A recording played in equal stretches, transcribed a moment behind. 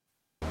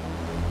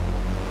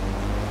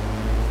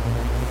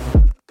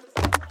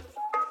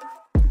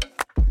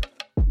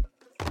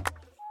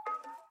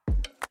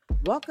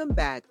Welcome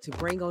back to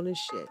Bring On the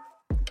Shit,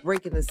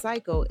 Breaking the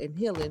Cycle and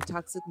Healing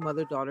Toxic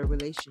Mother Daughter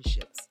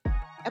Relationships.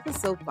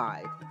 Episode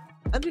 5,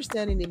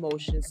 Understanding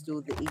Emotions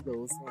Through the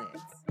Ego's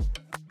Lens.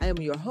 I am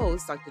your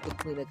host, Dr.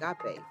 Queen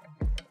Agape.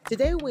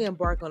 Today, we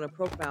embark on a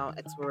profound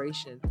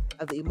exploration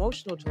of the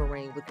emotional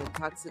terrain within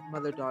toxic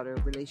mother daughter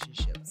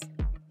relationships.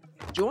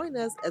 Join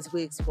us as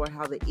we explore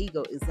how the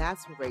ego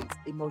exacerbates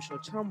emotional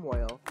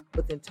turmoil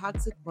within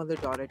toxic mother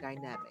daughter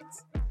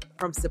dynamics.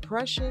 From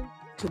suppression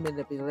to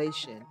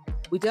manipulation,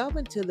 we delve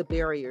into the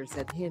barriers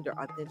that hinder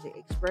authentic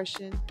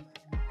expression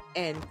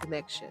and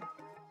connection.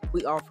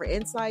 We offer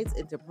insights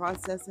into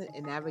processing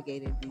and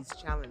navigating these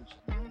challenging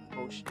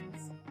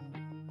emotions.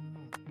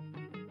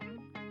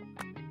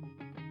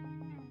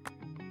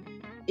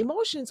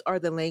 Emotions are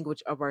the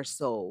language of our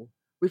soul,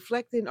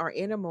 reflecting our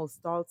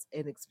innermost thoughts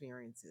and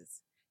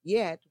experiences.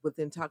 Yet,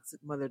 within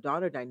toxic mother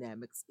daughter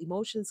dynamics,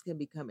 emotions can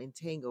become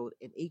entangled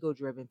in ego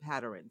driven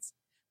patterns,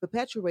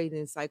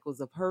 perpetuating cycles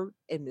of hurt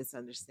and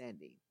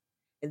misunderstanding.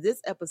 In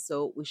this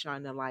episode, we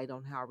shine a light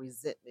on how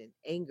resentment,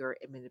 anger,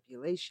 and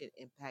manipulation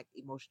impact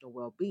emotional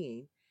well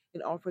being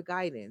and offer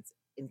guidance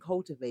in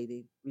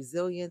cultivating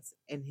resilience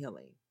and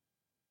healing.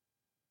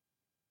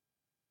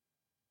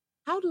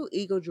 How do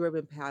ego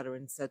driven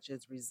patterns such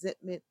as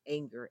resentment,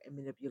 anger, and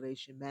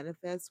manipulation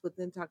manifest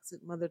within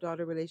toxic mother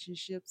daughter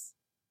relationships?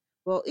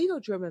 Well, ego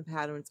driven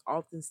patterns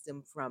often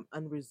stem from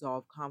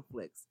unresolved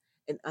conflicts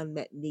and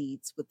unmet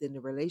needs within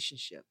the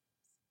relationship.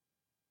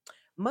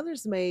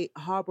 Mothers may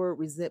harbor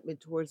resentment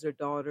towards their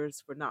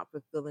daughters for not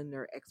fulfilling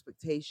their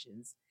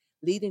expectations,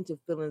 leading to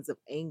feelings of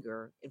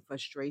anger and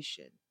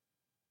frustration.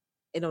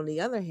 And on the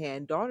other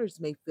hand, daughters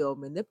may feel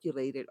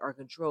manipulated or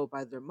controlled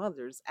by their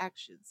mother's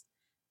actions,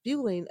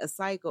 fueling a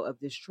cycle of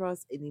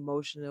distrust and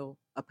emotional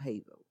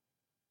upheaval.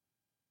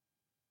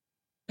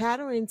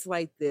 Patterns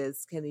like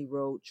this can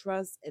erode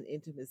trust and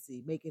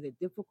intimacy, making it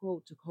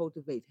difficult to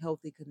cultivate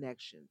healthy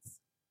connections.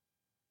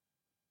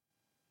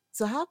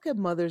 So, how can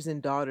mothers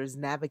and daughters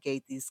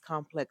navigate these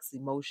complex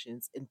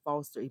emotions and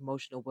foster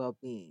emotional well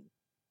being?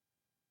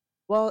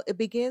 Well, it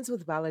begins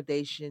with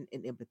validation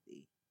and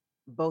empathy.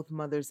 Both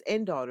mothers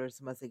and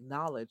daughters must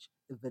acknowledge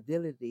the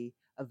validity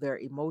of their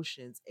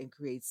emotions and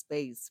create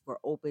space for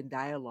open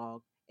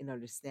dialogue and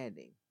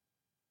understanding.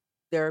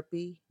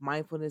 Therapy,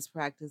 mindfulness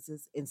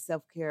practices, and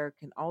self care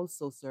can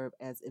also serve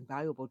as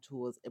invaluable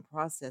tools in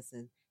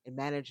processing and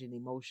managing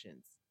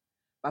emotions.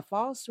 By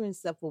fostering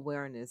self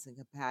awareness and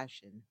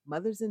compassion,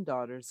 mothers and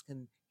daughters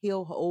can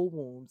heal old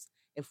wounds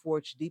and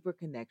forge deeper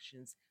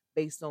connections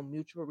based on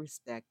mutual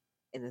respect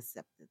and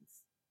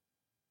acceptance.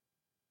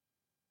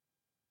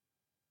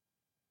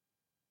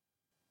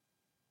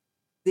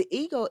 The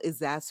ego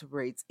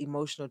exacerbates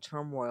emotional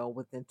turmoil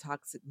within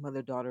toxic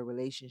mother daughter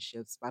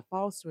relationships by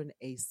fostering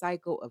a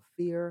cycle of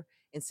fear,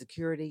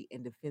 insecurity,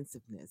 and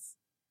defensiveness.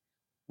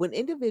 When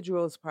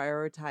individuals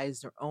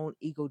prioritize their own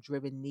ego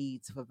driven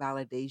needs for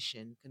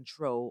validation,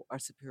 control, or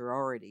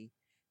superiority,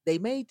 they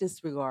may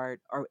disregard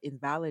or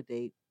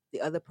invalidate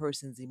the other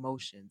person's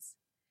emotions,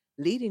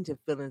 leading to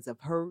feelings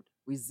of hurt,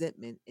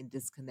 resentment, and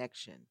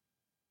disconnection.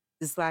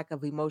 This lack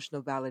of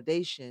emotional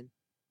validation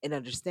and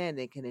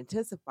understanding can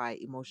intensify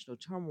emotional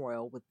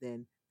turmoil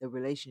within the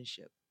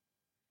relationship,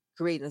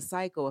 creating a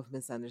cycle of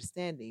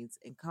misunderstandings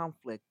and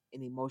conflict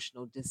and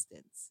emotional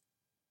distance.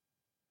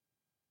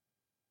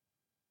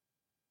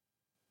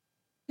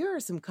 Here are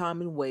some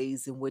common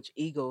ways in which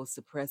ego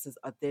suppresses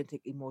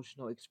authentic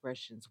emotional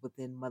expressions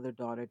within mother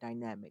daughter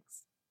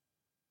dynamics.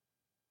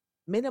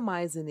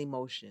 Minimizing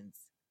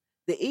emotions.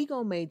 The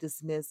ego may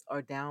dismiss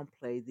or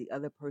downplay the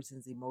other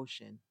person's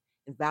emotion,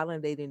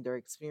 invalidating their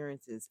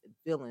experiences and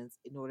feelings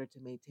in order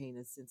to maintain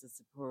a sense of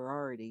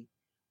superiority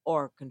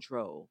or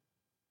control.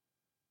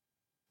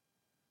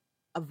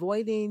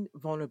 Avoiding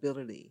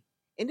vulnerability.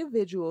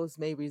 Individuals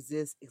may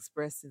resist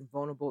expressing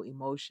vulnerable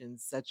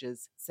emotions such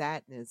as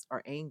sadness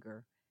or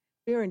anger,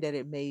 fearing that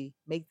it may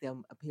make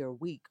them appear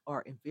weak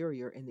or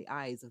inferior in the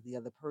eyes of the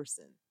other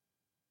person.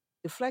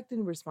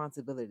 Deflecting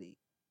responsibility.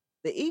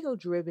 The ego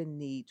driven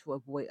need to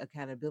avoid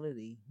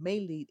accountability may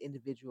lead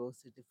individuals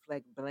to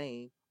deflect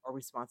blame or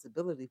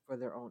responsibility for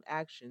their own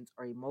actions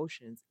or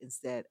emotions,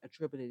 instead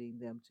attributing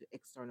them to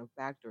external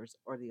factors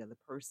or the other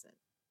person.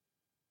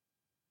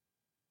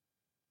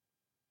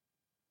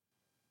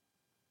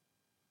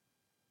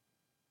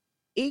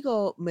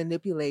 Ego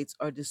manipulates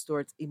or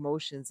distorts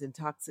emotions in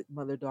toxic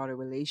mother daughter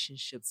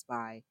relationships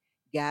by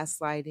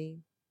gaslighting,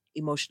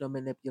 emotional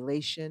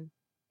manipulation,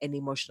 and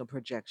emotional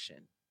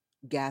projection.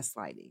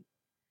 Gaslighting.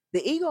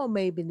 The ego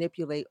may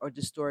manipulate or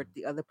distort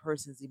the other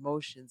person's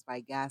emotions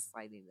by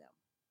gaslighting them,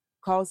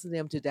 causing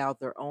them to doubt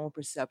their own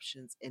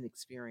perceptions and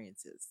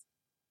experiences.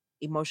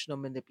 Emotional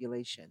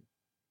manipulation.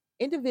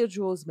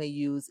 Individuals may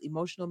use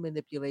emotional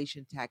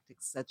manipulation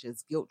tactics such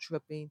as guilt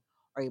tripping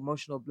or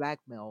emotional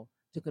blackmail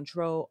to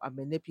control or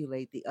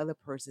manipulate the other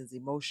person's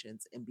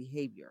emotions and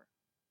behavior.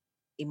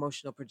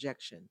 Emotional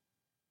projection.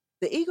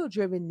 The ego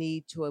driven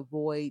need to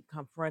avoid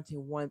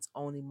confronting one's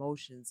own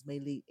emotions may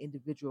lead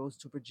individuals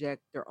to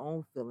project their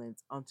own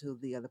feelings onto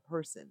the other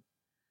person,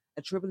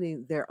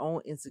 attributing their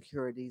own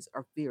insecurities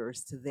or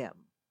fears to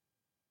them.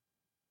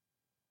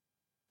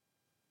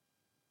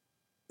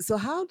 So,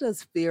 how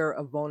does fear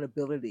of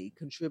vulnerability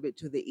contribute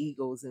to the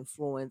ego's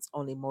influence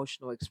on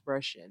emotional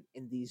expression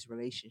in these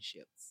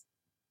relationships?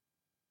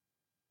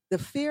 The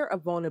fear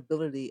of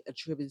vulnerability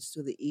attributes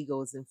to the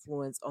ego's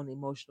influence on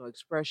emotional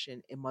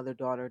expression in mother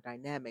daughter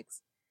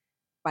dynamics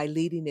by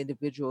leading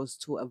individuals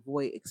to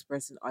avoid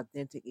expressing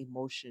authentic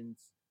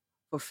emotions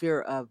for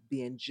fear of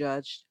being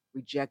judged,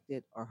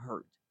 rejected, or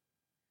hurt.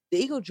 The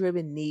ego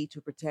driven need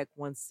to protect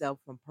oneself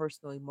from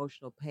personal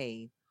emotional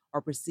pain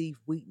or perceived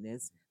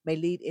weakness may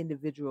lead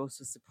individuals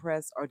to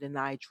suppress or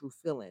deny true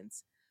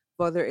feelings,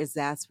 further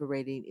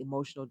exacerbating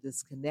emotional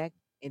disconnect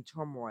and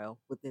turmoil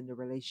within the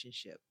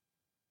relationship.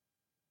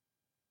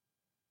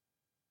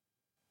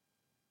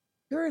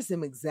 Here are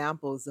some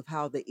examples of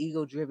how the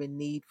ego driven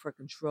need for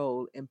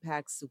control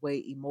impacts the way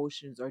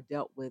emotions are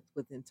dealt with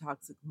within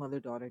toxic mother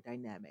daughter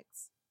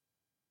dynamics.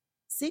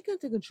 Seeking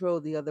to control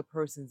the other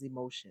person's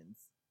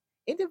emotions.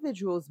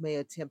 Individuals may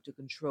attempt to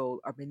control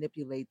or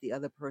manipulate the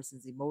other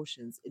person's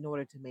emotions in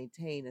order to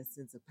maintain a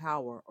sense of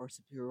power or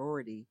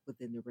superiority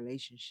within the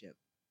relationship.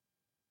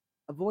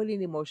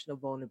 Avoiding emotional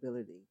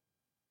vulnerability.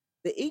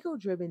 The ego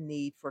driven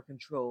need for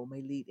control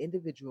may lead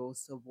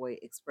individuals to avoid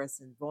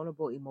expressing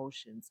vulnerable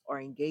emotions or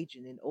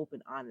engaging in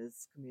open,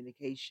 honest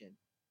communication,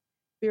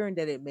 fearing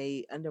that it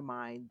may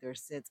undermine their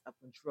sense of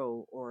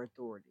control or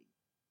authority.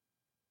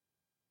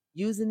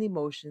 Using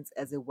emotions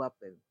as a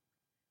weapon.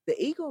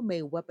 The ego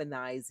may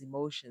weaponize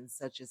emotions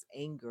such as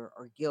anger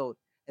or guilt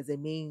as a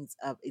means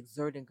of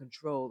exerting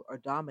control or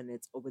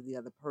dominance over the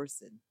other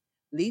person,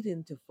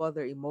 leading to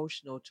further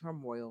emotional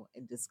turmoil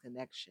and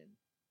disconnection.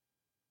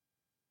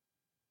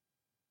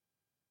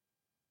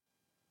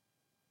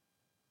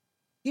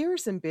 Here are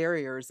some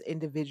barriers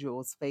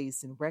individuals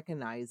face in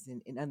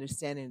recognizing and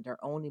understanding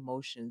their own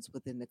emotions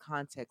within the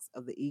context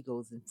of the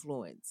ego's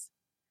influence.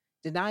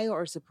 Denial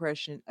or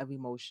suppression of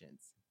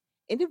emotions.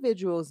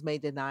 Individuals may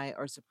deny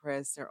or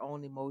suppress their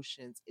own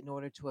emotions in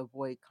order to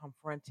avoid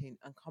confronting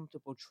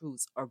uncomfortable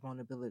truths or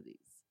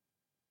vulnerabilities.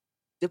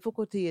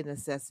 Difficulty in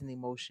assessing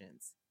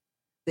emotions.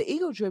 The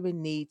ego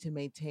driven need to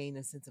maintain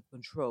a sense of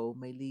control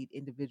may lead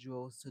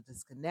individuals to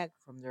disconnect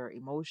from their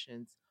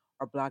emotions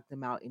or block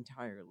them out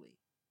entirely,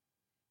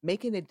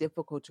 making it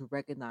difficult to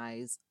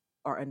recognize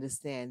or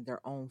understand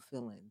their own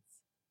feelings.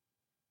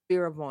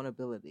 Fear of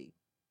vulnerability.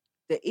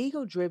 The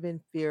ego driven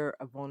fear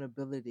of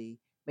vulnerability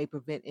may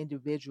prevent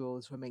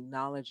individuals from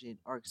acknowledging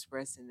or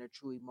expressing their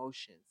true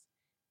emotions,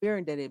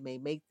 fearing that it may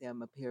make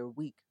them appear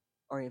weak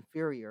or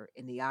inferior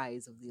in the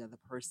eyes of the other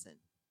person.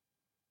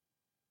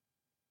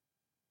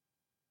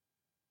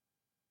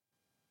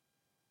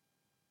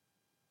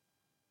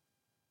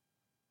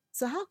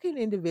 So, how can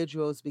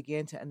individuals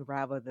begin to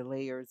unravel the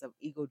layers of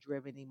ego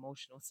driven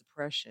emotional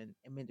suppression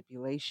and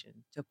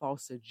manipulation to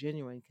foster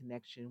genuine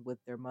connection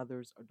with their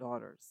mothers or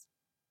daughters?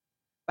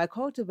 By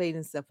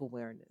cultivating self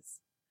awareness.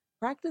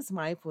 Practice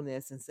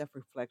mindfulness and self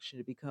reflection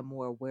to become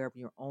more aware of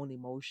your own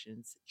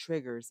emotions,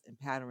 triggers, and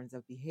patterns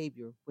of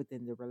behavior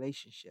within the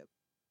relationship.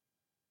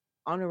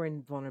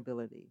 Honoring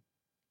vulnerability.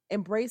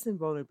 Embracing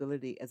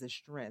vulnerability as a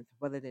strength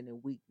rather than a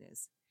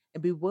weakness,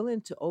 and be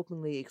willing to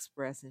openly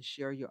express and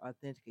share your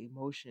authentic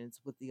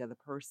emotions with the other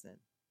person.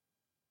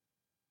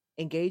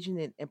 Engaging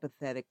in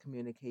empathetic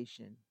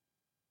communication.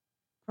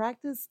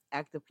 Practice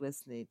active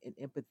listening and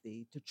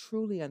empathy to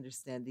truly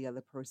understand the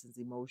other person's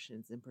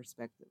emotions and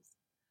perspectives,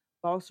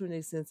 fostering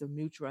a sense of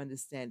mutual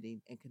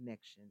understanding and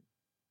connection.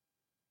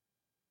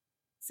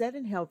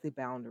 Setting healthy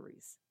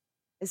boundaries.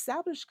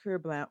 Establish clear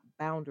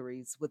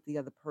boundaries with the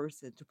other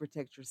person to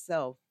protect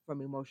yourself from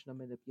emotional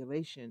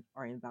manipulation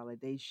or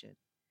invalidation,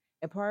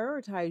 and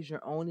prioritize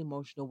your own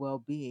emotional well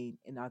being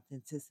and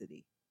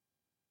authenticity.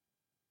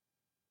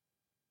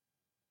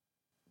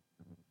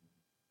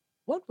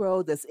 What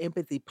role does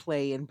empathy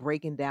play in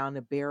breaking down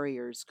the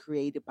barriers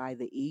created by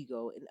the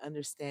ego in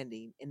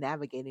understanding and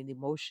navigating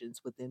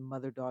emotions within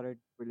mother daughter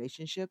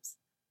relationships?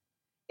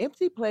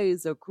 Empathy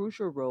plays a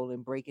crucial role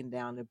in breaking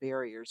down the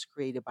barriers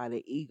created by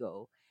the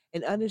ego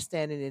and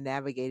understanding and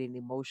navigating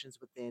emotions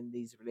within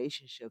these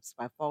relationships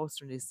by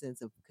fostering a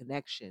sense of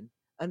connection,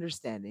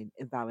 understanding,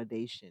 and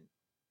validation.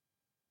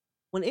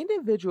 When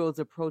individuals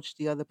approach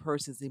the other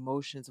person's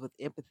emotions with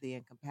empathy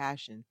and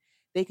compassion,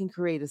 they can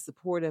create a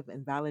supportive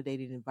and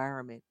validating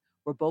environment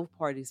where both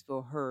parties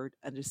feel heard,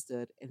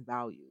 understood, and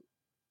valued.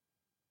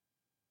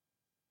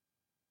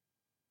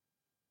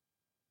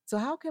 So,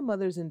 how can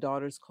mothers and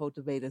daughters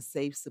cultivate a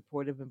safe,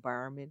 supportive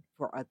environment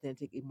for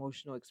authentic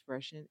emotional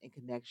expression and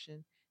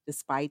connection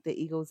despite the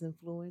ego's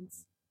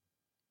influence?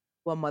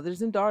 Well,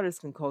 mothers and daughters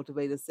can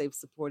cultivate a safe,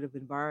 supportive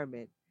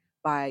environment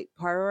by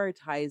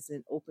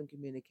prioritizing open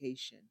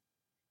communication.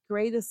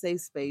 Create a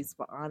safe space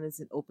for honest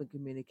and open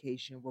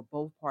communication where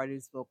both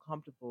parties feel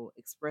comfortable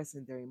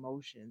expressing their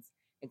emotions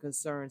and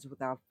concerns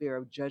without fear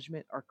of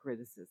judgment or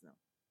criticism.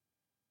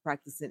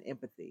 Practicing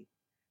empathy.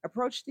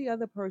 Approach the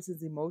other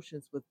person's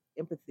emotions with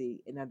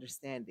empathy and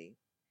understanding,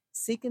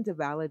 seeking to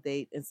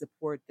validate and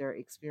support their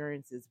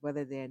experiences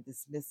rather than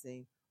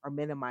dismissing or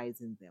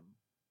minimizing them.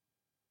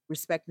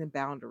 Respecting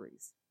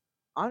boundaries.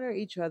 Honor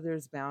each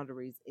other's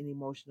boundaries and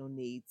emotional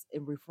needs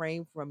and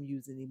refrain from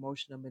using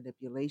emotional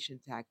manipulation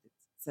tactics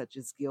such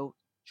as guilt,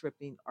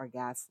 tripping, or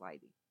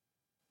gaslighting.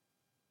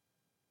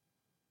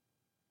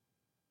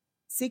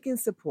 Seeking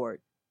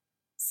support.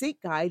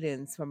 Seek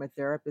guidance from a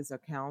therapist or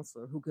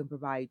counselor who can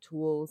provide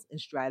tools and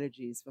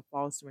strategies for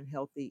fostering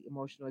healthy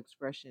emotional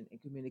expression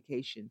and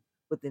communication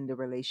within the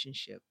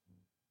relationship.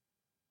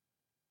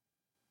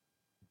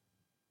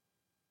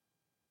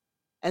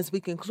 As we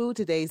conclude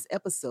today's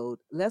episode,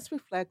 let's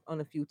reflect on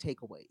a few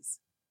takeaways.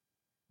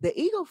 The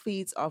ego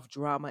feeds off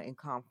drama and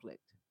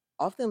conflict,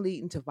 often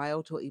leading to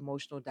volatile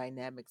emotional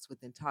dynamics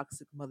within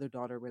toxic mother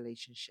daughter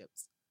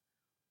relationships.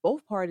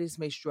 Both parties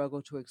may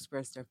struggle to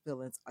express their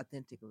feelings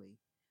authentically,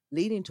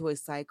 leading to a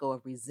cycle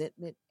of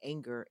resentment,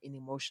 anger, and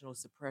emotional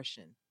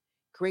suppression,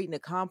 creating a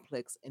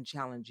complex and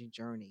challenging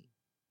journey.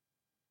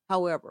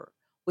 However,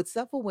 with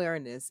self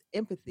awareness,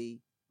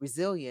 empathy,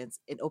 resilience,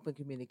 and open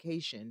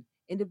communication,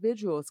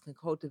 individuals can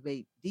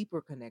cultivate deeper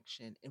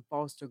connection and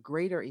foster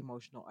greater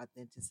emotional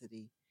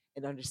authenticity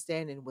and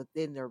understanding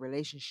within their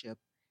relationship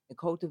and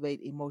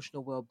cultivate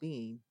emotional well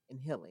being and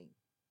healing.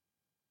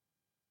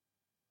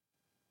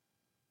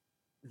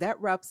 That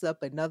wraps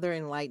up another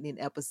enlightening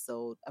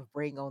episode of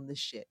Bring On the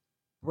Shit,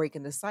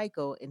 breaking the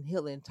cycle and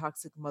healing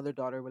toxic mother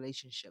daughter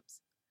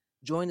relationships.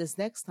 Join us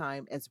next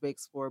time as we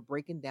explore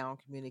breaking down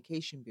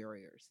communication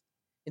barriers.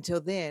 Until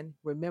then,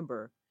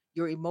 remember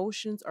your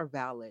emotions are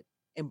valid.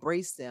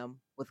 Embrace them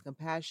with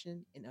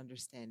compassion and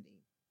understanding.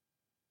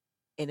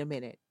 In a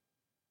minute.